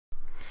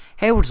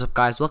Hey, what's up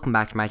guys, welcome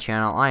back to my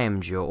channel. I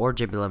am Joe, or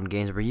JB11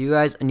 Games, bringing you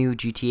guys a new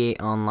GTA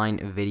Online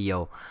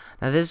video.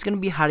 Now this is going to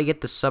be how to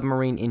get the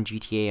submarine in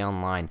GTA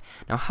Online.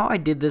 Now how I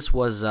did this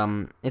was,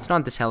 it's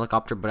not this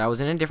helicopter, but I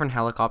was in a different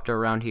helicopter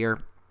around here.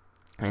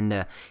 And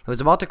it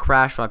was about to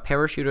crash, so I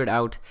parachuted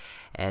out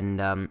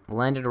and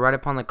landed right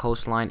upon the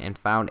coastline and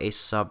found a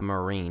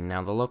submarine.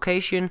 Now the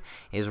location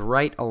is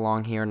right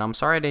along here, and I'm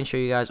sorry I didn't show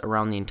you guys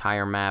around the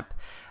entire map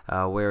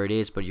where it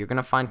is, but you're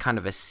gonna find kind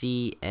of a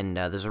sea, and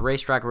there's a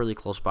racetrack really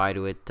close by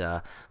to it,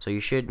 so you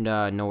should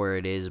know where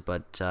it is.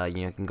 But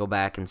you can go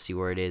back and see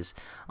where it is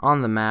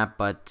on the map.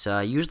 But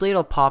usually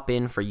it'll pop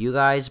in for you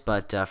guys,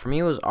 but for me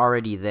it was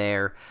already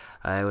there.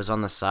 It was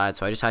on the side,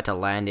 so I just had to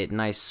land it,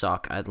 and I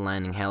suck at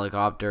landing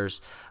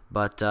helicopters.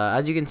 But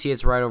as you can see,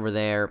 it's right over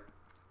there.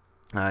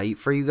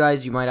 For you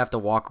guys, you might have to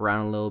walk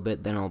around a little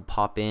bit, then it'll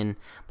pop in.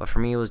 But for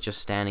me, it was just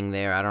standing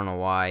there. I don't know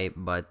why,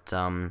 but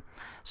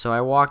so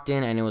I walked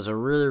in, and it was a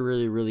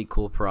really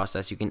cool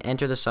process. You can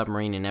enter the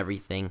submarine and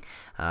everything.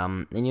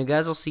 And you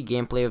guys will see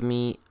gameplay of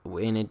me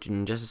in it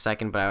in just a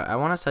second. But I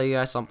want to tell you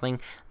guys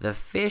something. The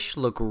fish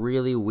look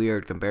really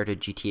weird compared to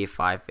GTA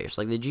 5 fish.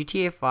 Like the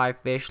GTA 5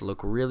 fish look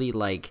really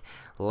like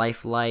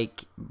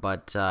lifelike,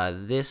 but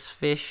this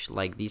fish,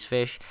 like these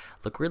fish,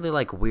 look really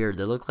like weird.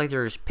 They look like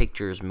they're just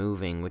pictures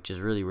moving, which is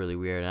really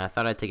weird. And I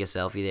thought I'd take a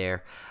selfie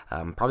there.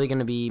 Probably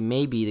gonna be,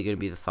 maybe they're gonna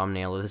be the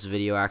thumbnail of this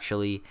video.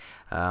 Actually,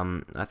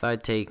 I thought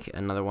I'd take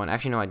another one.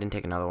 Actually, no, I didn't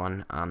take another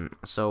one.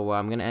 So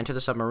I'm gonna enter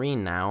the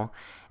submarine now.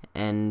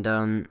 And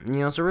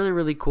it's a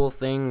really cool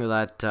thing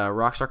that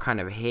Rockstar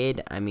kind of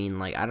hid. I mean,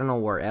 like, I don't know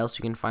where else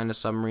you can find a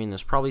submarine.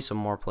 There's probably some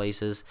more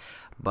places,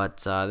 but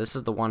this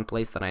is the one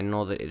place that I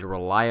know that it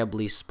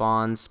reliably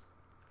spawns.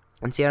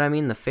 And see what I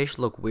mean? The fish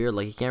look weird.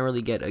 Like, you can't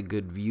really get a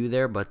good view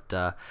there, but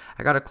I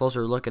got a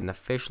closer look, and the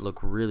fish look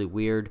really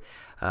weird.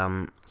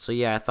 So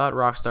yeah, I thought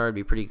Rockstar would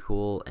be pretty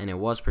cool, and it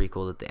was pretty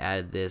cool that they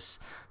added this.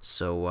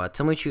 So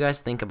tell me what you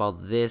guys think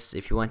about this.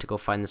 If you want to go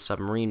find the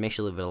submarine, make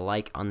sure to leave it a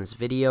like on this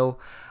video.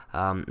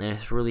 And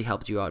if it's really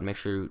helped you out, make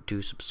sure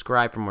to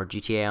subscribe for more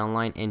GTA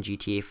Online and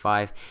GTA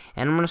 5.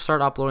 And I'm going to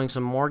start uploading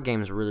some more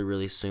games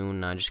really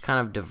soon, just kind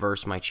of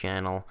diverse my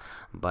channel.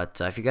 But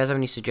if you guys have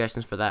any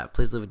suggestions for that,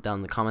 please leave it down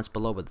in the comments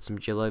below. But this is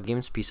JB11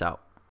 Games. Peace out.